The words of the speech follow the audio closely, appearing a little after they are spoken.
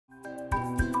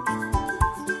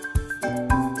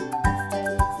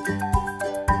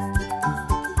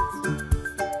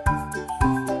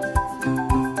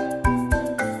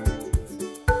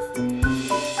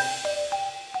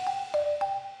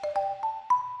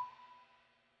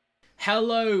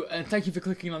Hello, and thank you for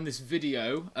clicking on this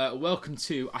video. Welcome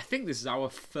to, I think this is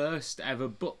our first ever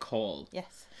book haul.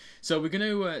 Yes. So we're going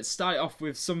to start off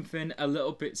with something a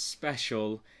little bit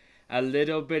special. A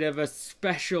little bit of a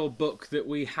special book that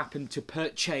we happened to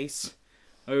purchase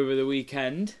over the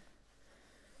weekend.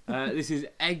 This is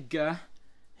Edgar.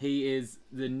 He is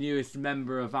the newest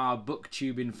member of our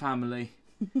booktubing family.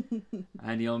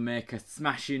 And he'll make a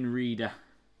smashing reader.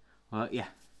 Well, yeah.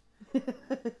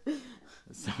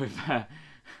 So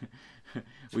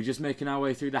we're just making our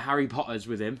way through the Harry Potters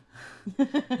with him.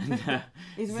 And,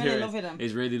 he's really loving them.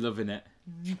 He's really loving it.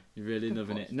 He's really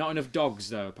loving it. Not enough dogs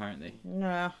though, apparently.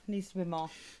 No, needs to be more.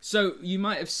 So you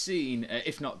might have seen,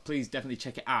 if not, please definitely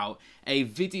check it out. A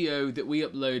video that we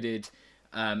uploaded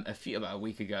about a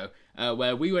week ago,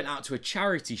 where we went out to a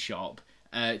charity shop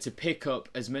to pick up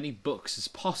as many books as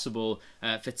possible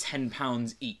for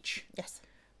 £10 each. Yes.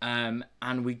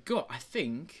 And we got, I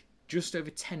think, just over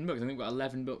 10 books. I think we got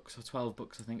 11 books or 12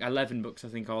 books, I think. 11 books, I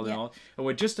think, all in all. And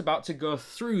we're just about to go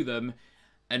through them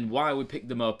and why we picked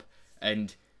them up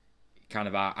and kind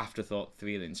of our afterthought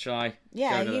feelings. Shall I?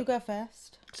 Yeah, you go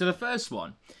first. So the first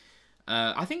one,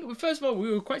 I think, first of all, we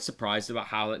were quite surprised about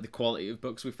how the quality of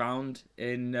books we found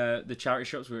in the charity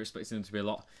shops. We were expecting them to be a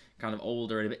lot kind of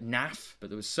older and a bit naff, but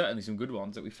there was certainly some good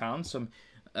ones that we found, some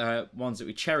ones that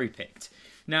we cherry-picked.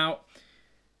 Now,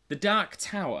 The Dark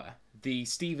Tower, the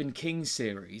Stephen King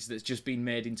series that's just been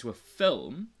made into a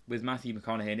film with Matthew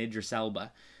McConaughey and Idris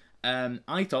Elba,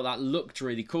 I thought that looked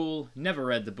really cool. Never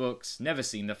read the books, never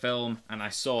seen the film, and I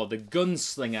saw The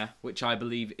Gunslinger, which I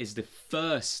believe is the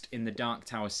first in the Dark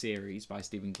Tower series by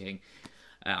Stephen King.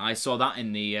 I saw that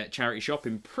in the charity shop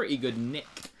in pretty good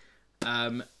nick.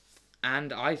 And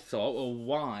I thought, well,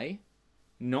 why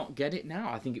not get it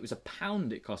now? I think it was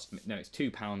 £1 it cost me. No, it's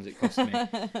 £2 it cost me.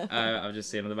 I'll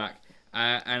just see it on the back.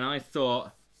 And I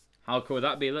thought, how cool would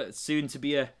that be? Look, soon to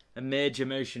be a major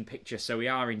motion picture. So we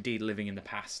are indeed living in the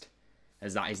past,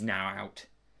 as that is now out.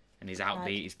 And it's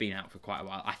been out for quite a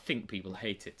while. I think people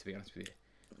hate it, to be honest with you.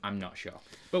 I'm not sure.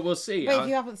 But we'll see. But if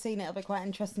you haven't seen it, it'll be quite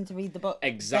interesting to read the book.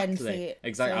 Exactly. Then see it.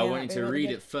 Exactly. So, I wanted to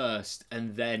read it first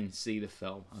and then see the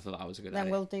film. I thought that was a good idea.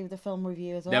 Then we'll do the film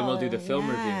review as well. Then we'll do the film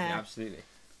review. Yeah, absolutely.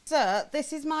 So,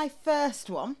 this is my first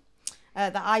one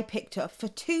that I picked up for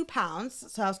 £2.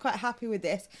 So, I was quite happy with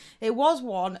this. It was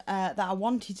one that I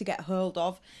wanted to get hold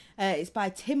of. It's by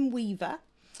Tim Weaver.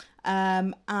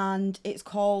 And it's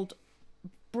called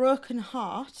Broken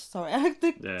Heart. Sorry,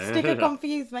 the sticker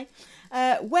confused me.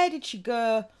 Where did she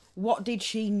go? What did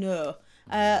she know?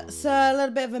 So a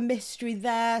little bit of a mystery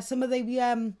there. Some of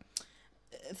the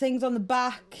things on the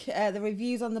back, the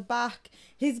reviews on the back.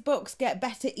 His books get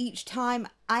better each time.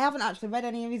 I haven't actually read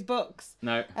any of his books.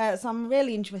 No. So I'm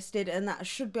really interested, and that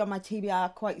should be on my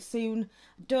TBR quite soon.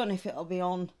 Don't know if it'll be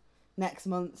on next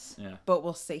month, but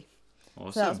we'll see.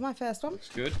 Awesome. So that was my first one. Looks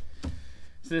good.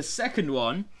 So the second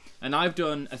one, and I've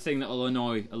done a thing that will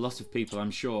annoy a lot of people,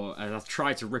 I'm sure, as I've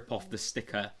tried to rip off the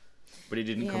sticker, but it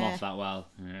didn't come off that well.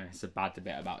 It's a bad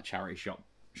debate about charity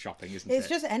shopping, isn't it? It's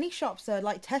just any shop, so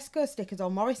like Tesco stickers or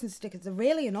Morrison stickers, they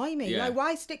really annoy me. Like,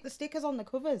 why stick the stickers on the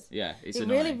covers? Yeah, it's it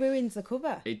annoying. really ruins the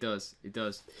cover. It does, it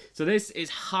does. So this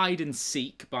is Hide and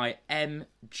Seek by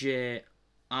M.J.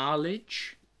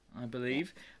 Arledge, I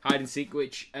believe. Hide and Seek,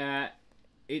 which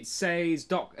it says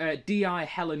D.I.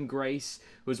 Helen Grace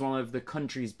was one of the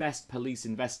country's best police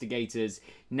investigators.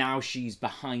 Now she's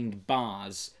behind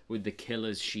bars with the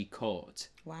killers she caught.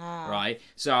 Wow. Right?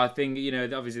 So I think,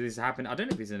 obviously this happened. I don't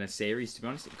know if it's in a series, to be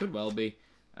honest. It could well be.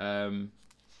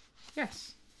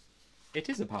 Yes. It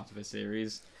is a part of a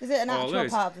series. Is it an actual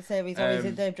part of the series, or is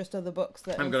it just other books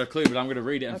that... I haven't got a clue, but I'm going to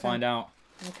read it and find out.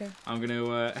 Okay. I'm going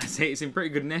to say it's in pretty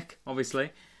good nick,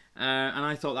 obviously. And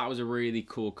I thought that was a really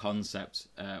cool concept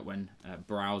when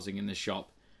browsing in the shop.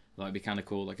 Like, it'd be kind of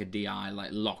cool, like a DI, like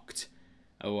locked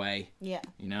away. Yeah.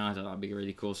 I thought that'd be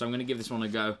really cool. So I'm going to give this one a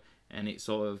go. And it's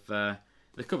sort of,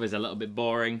 the cover's a little bit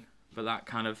boring, but that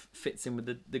kind of fits in with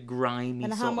the grimy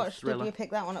sort of thriller. And how much did you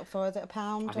pick that one up for? Is it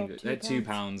 £1 I think or £2?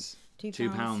 £2.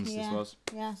 £2 yeah. this was.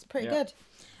 Yeah, it's pretty good.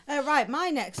 Right, my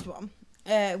next one,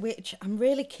 which I'm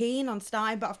really keen on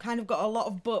starting, but I've kind of got a lot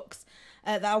of books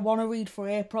that I want to read for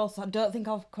April, so I don't think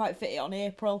I'll quite fit it on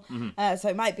April. So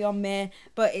it might be on May,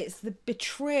 but it's The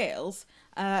Betrayals.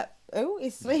 Oh,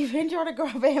 he's sleeping. Do you want to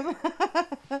grab him?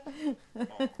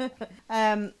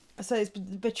 So it's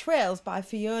Betrayals by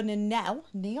Fiona Neal.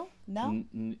 Neil?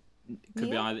 Could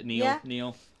be either Neil. Yeah.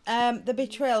 Neil. The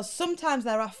Betrayals. Sometimes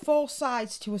there are 4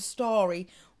 sides to a story.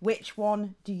 Which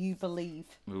one do you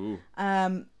believe? Ooh.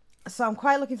 So I'm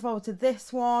quite looking forward to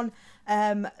this one.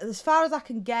 As far as I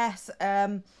can guess,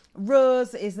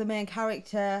 Rose is the main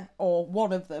character, or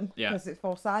one of them, because it's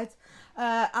 4 sides.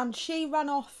 And she ran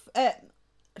off.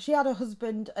 She had a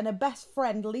husband, and her best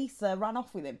friend Lisa ran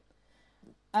off with him.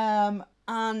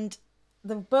 And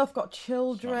they've both got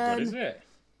children. It's not good,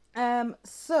 is it?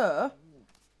 So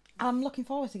I'm looking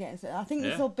forward to getting it. I think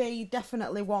this will be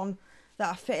definitely one that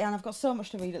I fit in. I've got so much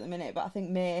to read at the minute, but I think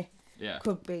May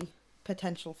could be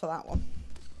potential for that one.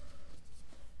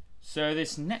 So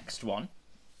this next one,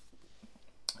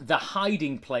 The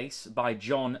Hiding Place by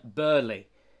John Burley.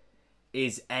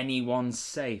 Is anyone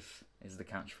safe? Is the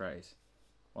catchphrase.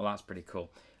 Well, that's pretty cool.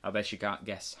 I bet you can't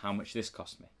guess how much this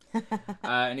cost me.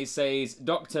 And he says,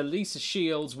 Dr. Lisa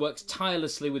Shields works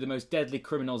tirelessly with the most deadly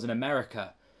criminals in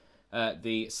America.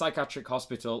 The psychiatric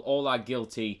hospital, all are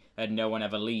guilty and no one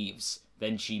ever leaves.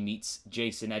 Then she meets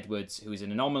Jason Edwards, who is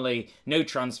an anomaly. No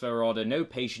transfer order, no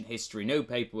patient history, no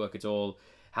paperwork at all.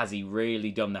 Has he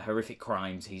really done the horrific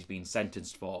crimes he's been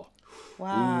sentenced for?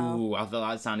 Wow. Ooh, I thought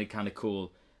that sounded kind of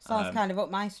cool. Sounds kind of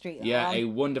up my street. A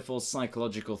wonderful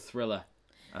psychological thriller.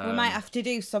 We might have to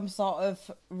do some sort of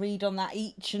read on that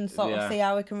each and sort of see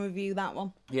how we can review that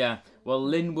one. Yeah. Well,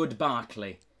 Linwood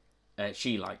Barkley,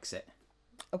 she likes it.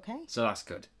 Okay. So that's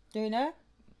good. Do you know?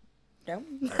 No.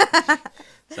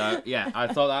 So, yeah, I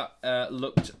thought that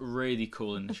looked really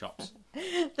cool in the shops.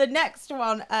 The next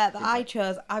one that I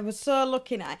chose, I was so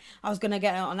looking at. I was going to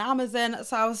get it on Amazon,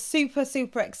 so I was super,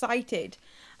 super excited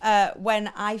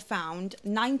when I found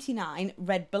 99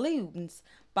 Red Balloons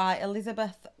by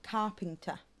Elizabeth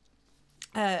Carpenter.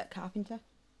 Carpenter.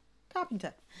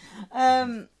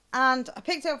 And I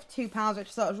picked it up for £2, which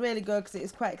I thought was really good because it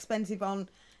is quite expensive on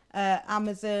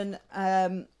Amazon.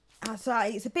 So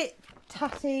it's a bit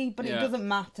tatty, but it doesn't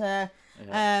matter.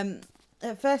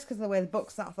 At first, because of the way the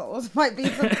book's I thought might be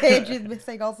some pages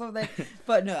missing or something.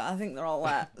 But no, I think they're all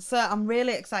there. So I'm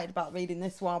really excited about reading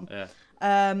this one.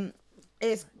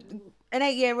 It's an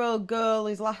 8-year-old girl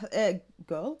who's an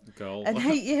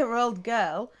 8-year-old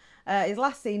girl is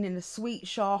last seen in a sweet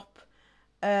shop.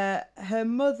 Her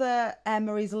mother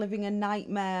Emma is living a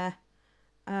nightmare.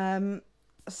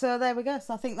 So there we go.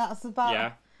 So I think that's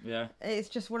about. Yeah. It's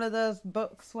just one of those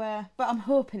books where, but I'm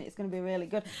hoping it's going to be really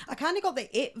good. I kind of got the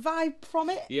It vibe from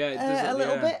it. Yeah, it does a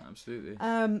little bit. Absolutely.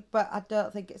 But I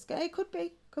don't think it's good. It could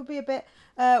be a bit.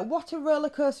 What a roller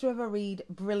coaster of a read,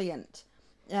 brilliant.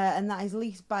 And that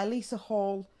is by Lisa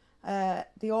Hall,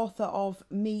 the author of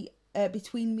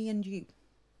Between Me and You.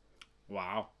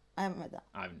 Wow. I haven't read that.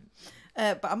 I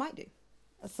haven't. But I might do.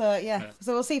 So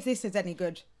so we'll see if this is any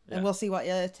good. And we'll see what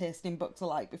your taste in books are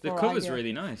like before. The cover's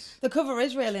really nice. The cover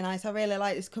is really nice. I really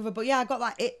like this cover. But yeah, I got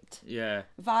that It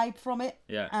vibe from it.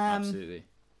 Yeah, absolutely.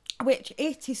 Which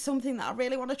It is something that I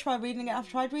really want to try reading again. I've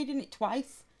tried reading it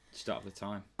twice. Start of the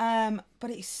time. But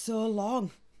it's so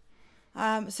long.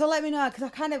 So let me know,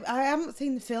 because I haven't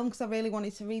seen the film because I really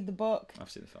wanted to read the book. I've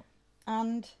seen the film.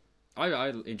 And I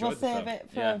enjoyed the film. We'll save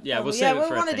it for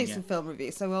we want to do some film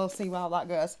reviews, so we'll see how that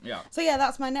goes. Yeah. So yeah,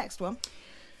 that's my next one.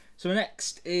 So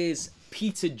next is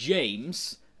Peter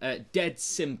James, Dead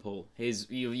Simple.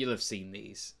 You'll have seen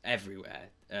these everywhere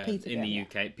in the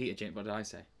UK. Peter James, what did I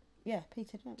say? Yeah,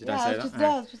 Peter James. Did I say that?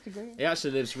 I was just agreeing. He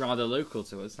actually lives rather local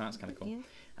to us. That's kind of cool.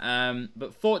 Yeah.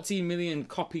 But 14 million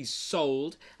copies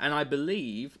sold, and I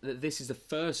believe that this is the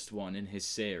first one in his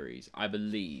series. I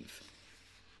believe.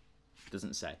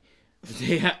 Doesn't say.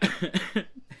 Yeah.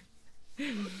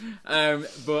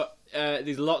 But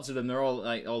there's lots of them. They're all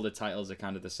all the titles are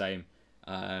kind of the same.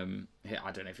 I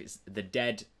don't know if it's the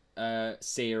Dead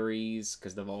series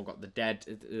because they've all got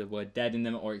the word dead in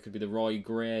them, or it could be the Roy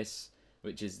Grace,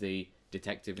 which is the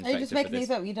detective inspector. Are you just making these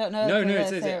up? You don't know? No, it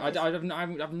says it. I've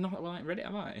not read it,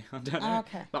 have I? I don't know.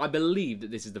 Okay. But I believe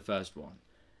that this is the first one.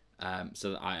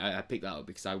 So I picked that up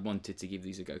because I wanted to give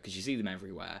these a go because you see them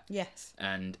everywhere. Yes.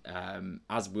 And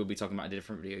as we'll be talking about in a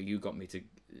different video, you got me to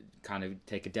kind of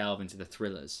take a delve into the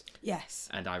thrillers. Yes.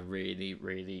 And I really,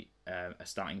 really are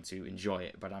starting to enjoy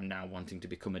it, but I'm now wanting to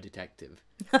become a detective.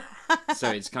 So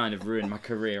it's kind of ruined my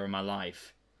career and my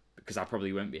life because I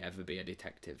probably won't ever be a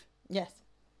detective. Yes.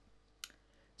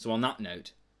 So on that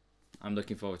note, I'm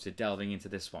looking forward to delving into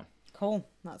this one. Cool.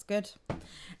 That's good.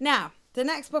 Now, the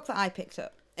next book that I picked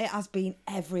up, it has been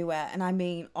everywhere, and I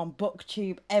mean on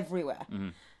BookTube everywhere. Mm-hmm.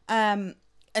 And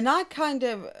I kind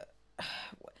of...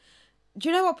 Do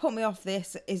you know what put me off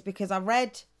this? Is because I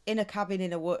read In a Cabin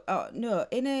in a Wood...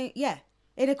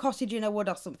 In a Cottage in a Wood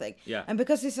or something. Yeah. And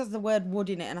because this has the word wood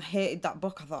in it, and I hated that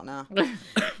book, I thought, nah.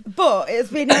 But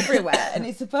it's been everywhere, and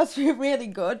it's supposed to be really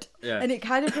good. Yeah. And it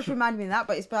kind of just reminded me of that,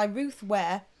 but it's by Ruth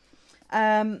Ware.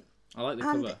 I like the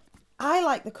cover. I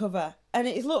like the cover, and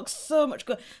it looks so much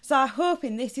good. So I'm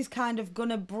hoping this is kind of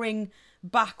gonna bring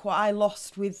back what I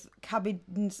lost with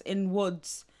Cabins in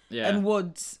Woods and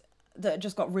Woods that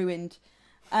just got ruined.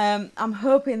 I'm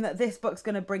hoping that this book's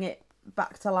gonna bring it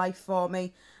back to life for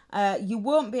me. You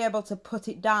won't be able to put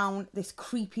it down, this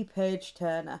creepy page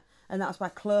turner, and that's by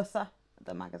Closer,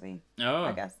 the magazine. Oh,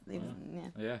 I guess.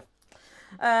 yeah.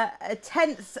 A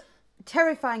tense,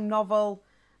 terrifying novel.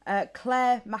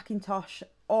 Claire McIntosh,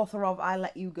 author of I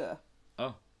Let You Go.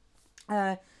 Oh.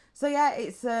 So yeah,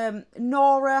 it's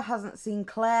Nora hasn't seen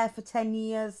Claire for 10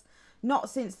 years, not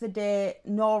since the day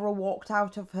Nora walked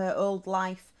out of her old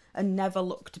life and never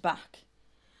looked back.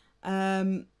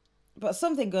 But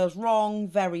something goes wrong,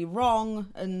 very wrong,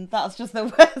 and that's just the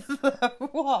worst.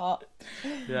 What?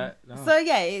 Yeah. No. So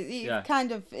yeah, it's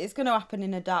kind of, it's going to happen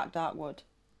in a dark, dark wood.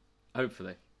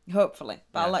 Hopefully,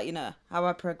 but I'll let you know how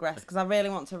I progress, because I really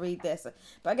want to read this.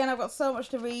 But again, I've got so much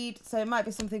to read, so it might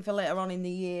be something for later on in the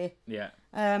year. Yeah.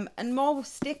 And more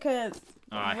stickers.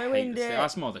 Oh, I ruined hate it.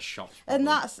 That's more the shops. And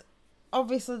that's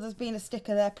obviously there's been a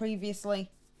sticker there previously.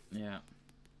 Yeah.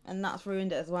 And that's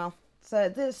ruined it as well. So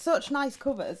there's such nice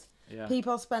covers. Yeah.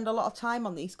 People spend a lot of time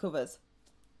on these covers.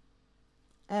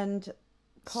 And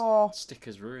poor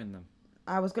stickers ruin them.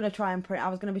 I was going to try and print. I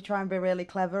was going to be trying to be really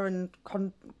clever and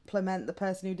compliment the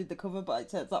person who did the cover, but it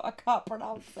turns out I can't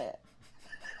pronounce it.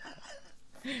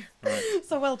 Right.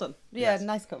 So well done. Yeah, yes.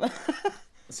 Nice cover.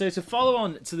 So to follow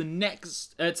on to the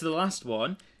next, to the last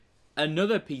one,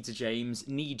 another Peter James,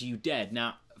 Need You Dead.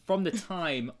 Now, from the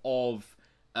time of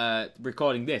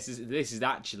recording this is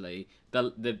actually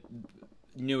the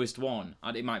newest one.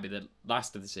 It might be the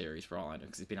last of the series for all I know,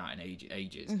 because it's been out in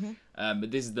ages. Mm-hmm. But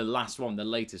this is the last one, the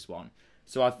latest one.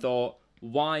 So I thought,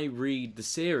 why read the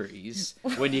series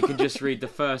when you can just read the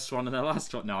first one and the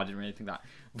last one? No, I didn't really think that.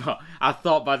 But I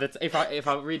thought if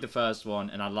I read the first one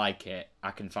and I like it,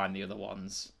 I can find the other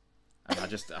ones. And I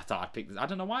thought I'd pick this. I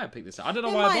don't know why I picked this. I don't know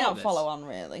why I bought this. It might not follow on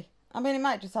really. I mean, it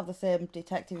might just have the same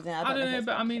detectives in it. I don't know,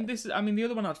 but I mean, the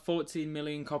other one had 14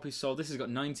 million copies sold. This has got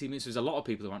 19 million. So there's a lot of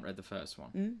people who haven't read the first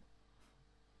one. Mm.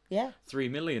 Yeah. 3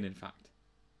 million, in fact.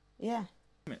 Yeah.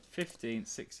 15,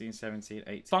 16, 17,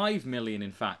 18. 5 million,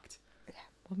 in fact. Yeah,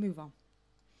 we'll move on.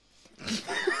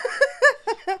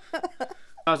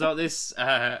 I thought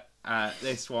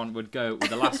this one would go with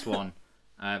the last one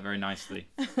very nicely.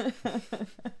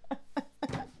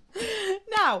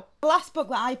 Now, the last book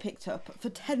that I picked up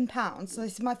for £10, so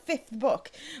this is my 5th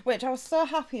book, which I was so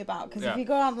happy about, because if you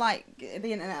go on like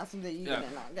the internet or something, you're going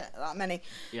to not get that many.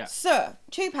 Yeah. So,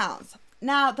 £2.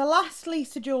 Now, the last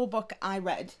Lisa Jewell book I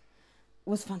read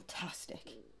was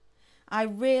fantastic. I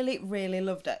really, really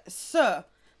loved it. So,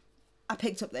 I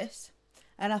picked up this,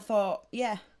 and I thought,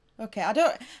 yeah, okay.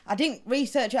 I didn't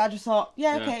research it. I just thought,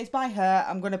 okay, it's by her.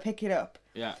 I'm going to pick it up.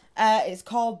 Yeah. It's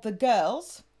called The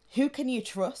Girls. Who Can You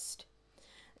Trust?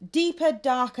 Deeper,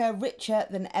 darker, richer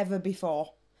than ever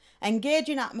before.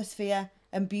 Engaging atmosphere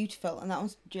and beautiful. And that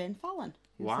was Jane Fallon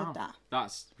who said that.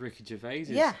 That's Ricky Gervais.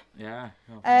 Yeah. Yeah.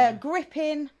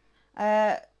 Gripping.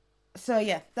 So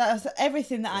yeah, that's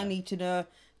everything that I need to know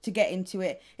to get into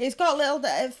it. It's got little...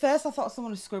 At first I thought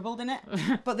someone had scribbled in it,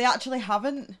 but they actually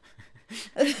haven't.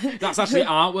 That's actually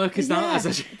artwork, is that?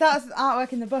 Yeah, that's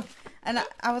artwork in the book. And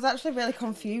I was actually really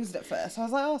confused at first. I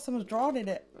was like, oh, someone's drawn in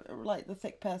it, like the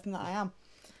thick person that I am.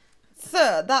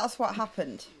 So that's what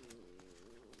happened.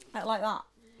 Like that.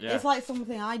 Yeah. It's like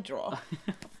something I draw.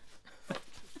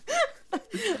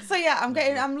 So yeah,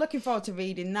 I'm looking forward to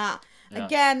reading that. Yeah.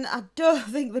 Again, I don't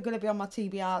think they're going to be on my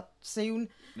TBR soon.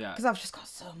 Yeah. Because I've just got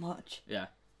so much. Yeah.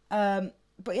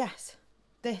 But yes,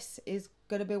 this is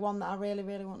going to be one that I really,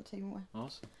 really want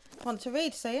to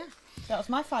read. So yeah, that was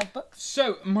my 5 books.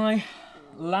 So my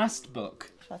last book.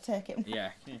 Shall I take him?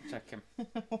 Yeah, take him.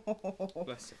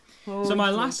 Bless you. So my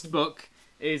last book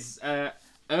is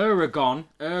Eragon.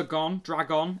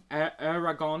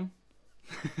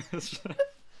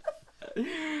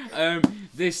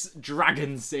 This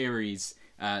dragon series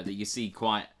that you see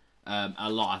quite a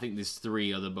lot. I think there's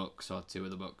 3 other books or 2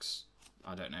 other books.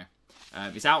 I don't know.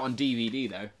 It's out on DVD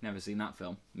though. Never seen that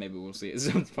film. Maybe we'll see it at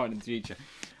some point in the future.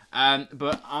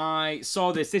 But I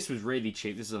saw this. This was really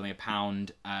cheap. This is only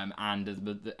 £1, and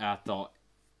I thought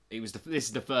this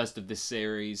is the first of this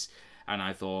series, and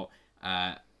I thought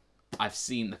I've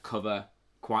seen the cover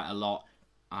quite a lot.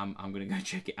 I'm gonna go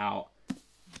check it out.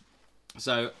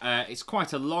 So it's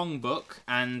quite a long book,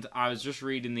 and I was just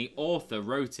reading the author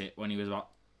wrote it when he was about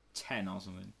 10 or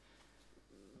something.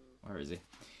 Where is he?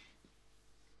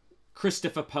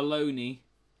 Christopher Poloni.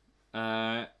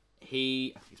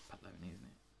 He's Poloni, isn't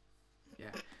it?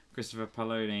 Yeah, Christopher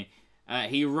Poloni.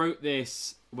 He wrote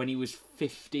this when he was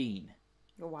 15.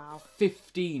 Oh, wow.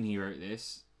 15 he wrote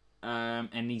this.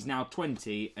 And he's now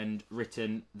 20 and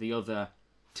written the other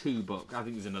 2 books. I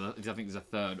think there's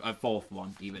a fourth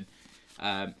one even.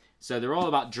 So they're all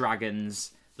about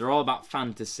dragons. They're all about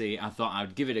fantasy. I thought I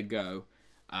would give it a go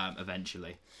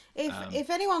eventually. If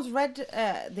anyone's read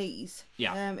these,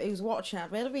 Yeah. who's watching,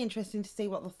 I'd really be interested to see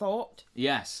what they thought.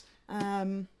 Yes.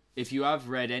 If you have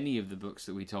read any of the books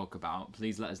that we talk about,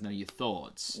 please let us know your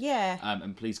thoughts. Yeah.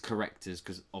 And please correct us,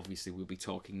 because obviously we'll be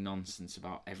talking nonsense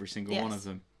about every single one of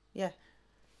them. Yeah.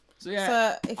 So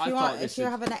yeah. So if you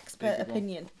have an expert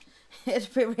opinion,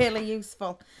 it'd be really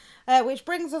useful. Which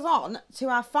brings us on to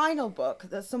our final book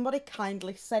that somebody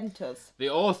kindly sent us. The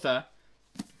author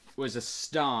was a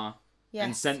star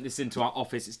and Yes. sent this into our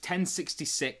office. It's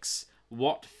 1066,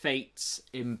 What Fates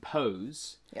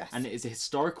Impose. Yes. And it is a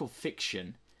historical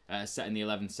fiction set in the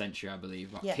 11th century, I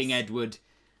believe, about Yes. King Edward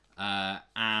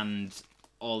and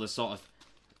all the sort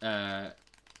of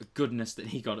goodness that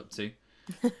he got up to.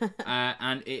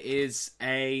 And it is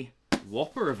a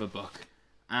whopper of a book.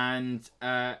 And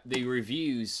the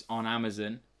reviews on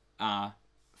Amazon are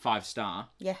 5-star.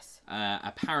 Yes.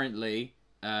 Apparently,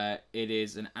 it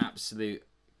is an absolute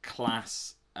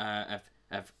class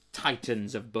of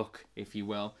titans of book, if you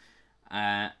will.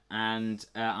 And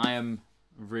I am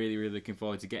really, really looking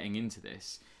forward to getting into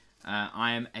this.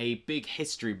 I am a big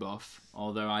history buff,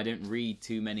 although I don't read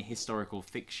too many historical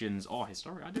fictions or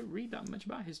history. I don't read that much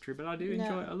about history, but I do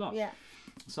enjoy it a lot. Yeah.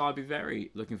 So I'll be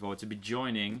very looking forward to be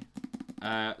joining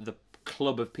the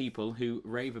club of people who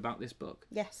rave about this book.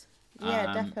 Yes.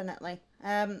 Yeah, definitely.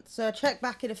 So check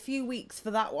back in a few weeks for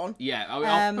that one. Yeah,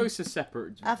 I'll post a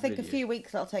separate I think video. a few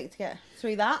weeks it'll take to get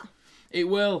through that. It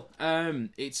will.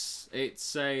 It's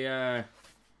a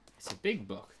big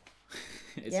book.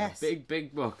 It's Yes. a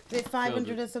big book. Is it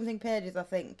 500 and something pages, I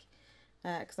think?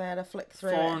 Because I had a flick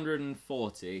through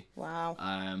 440. Wow.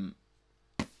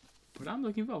 But I'm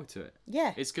looking forward to it.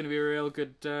 Yeah. It's going to be a real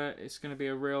good. It's going to be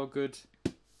a real good,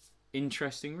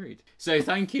 interesting read. So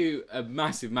thank you, a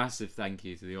massive thank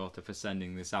you to the author for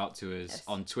sending this out to us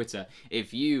on Twitter.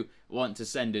 If you want to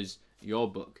send us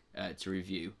your book to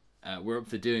review, we're up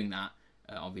for doing that,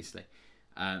 obviously.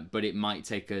 But it might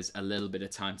take us a little bit of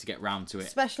time to get round to it.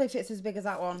 Especially if it's as big as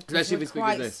that one. Especially if it's big as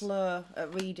quite this. slow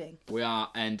at reading. We are,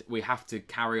 and we have to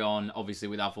carry on, obviously,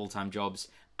 with our full-time jobs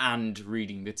and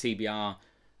reading the TBR,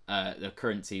 the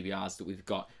current TBRs that we've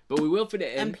got. But we will fit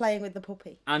it in. And playing with the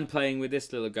puppy. And playing with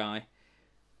this little guy.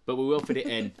 But we will fit it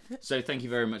in. So thank you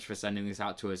very much for sending this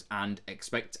out to us, and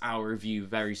expect our review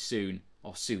very soon,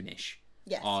 or soonish,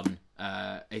 Yes. on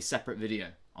a separate video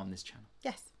on this channel.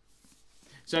 Yes.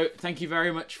 So thank you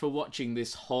very much for watching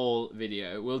this whole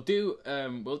video. We'll do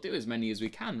as many as we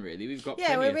can, really. We've got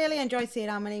Yeah, we plenty really enjoyed seeing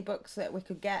how many books that we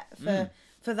could get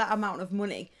for that amount of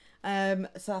money.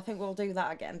 So I think we'll do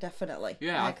that again, definitely.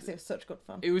 Yeah, because it was such good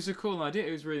fun. It was a cool idea.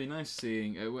 It was really nice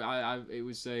seeing. It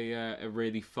was a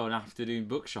really fun afternoon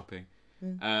book shopping.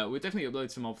 We'll definitely upload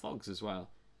some more vlogs as well,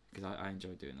 because I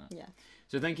enjoy doing that. Yeah.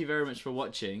 So thank you very much for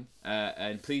watching,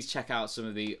 and please check out some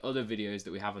of the other videos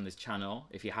that we have on this channel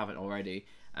if you haven't already,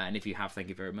 and if you have, thank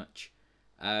you very much.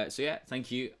 So yeah, thank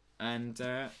you, and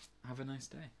have a nice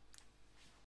day.